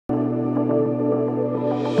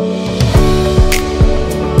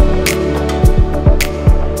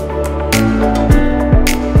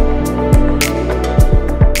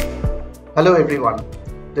Hello everyone.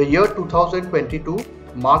 The year 2022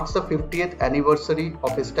 marks the 50th anniversary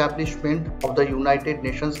of establishment of the United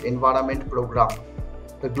Nations Environment Programme,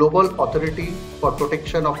 the global authority for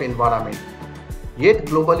protection of environment. Yet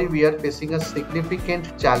globally we are facing a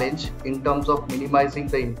significant challenge in terms of minimizing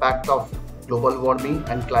the impact of global warming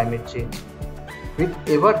and climate change. With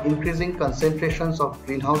ever increasing concentrations of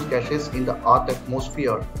greenhouse gases in the Earth's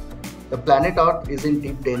atmosphere, the planet Earth is in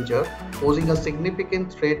deep danger, posing a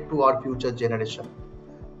significant threat to our future generation.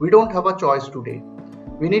 We don't have a choice today.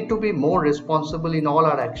 We need to be more responsible in all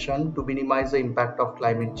our action to minimize the impact of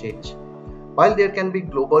climate change. While there can be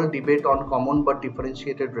global debate on common but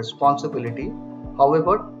differentiated responsibility,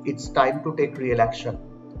 however, it's time to take real action.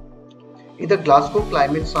 In the Glasgow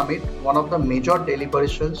Climate Summit, one of the major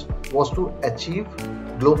deliberations was to achieve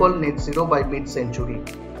global net zero by mid-century.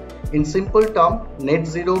 In simple terms, net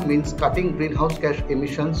zero means cutting greenhouse gas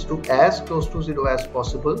emissions to as close to zero as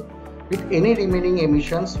possible, with any remaining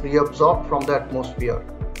emissions reabsorbed from the atmosphere.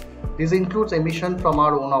 This includes emission from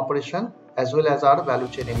our own operation as well as our value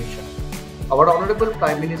chain emission. Our Honorable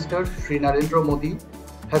Prime Minister Shri Narendra Modi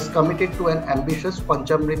has committed to an ambitious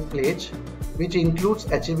Panchamrit pledge, which includes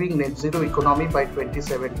achieving net zero economy by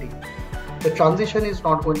 2070. The transition is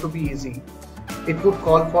not going to be easy. It would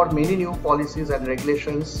call for many new policies and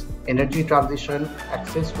regulations, energy transition,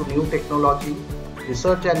 access to new technology,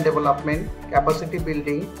 research and development, capacity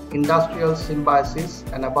building, industrial symbiosis,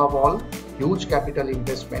 and above all, huge capital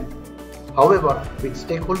investment. However, with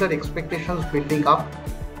stakeholder expectations building up,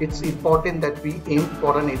 it's important that we aim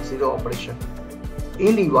for a net zero operation.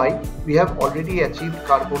 In EY, we have already achieved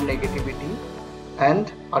carbon negativity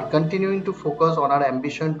and are continuing to focus on our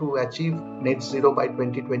ambition to achieve net zero by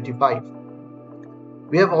 2025.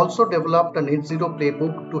 We have also developed a net zero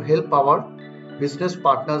playbook to help our business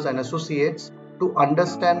partners and associates to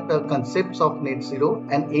understand the concepts of net zero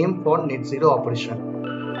and aim for net zero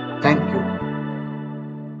operation. Thank you.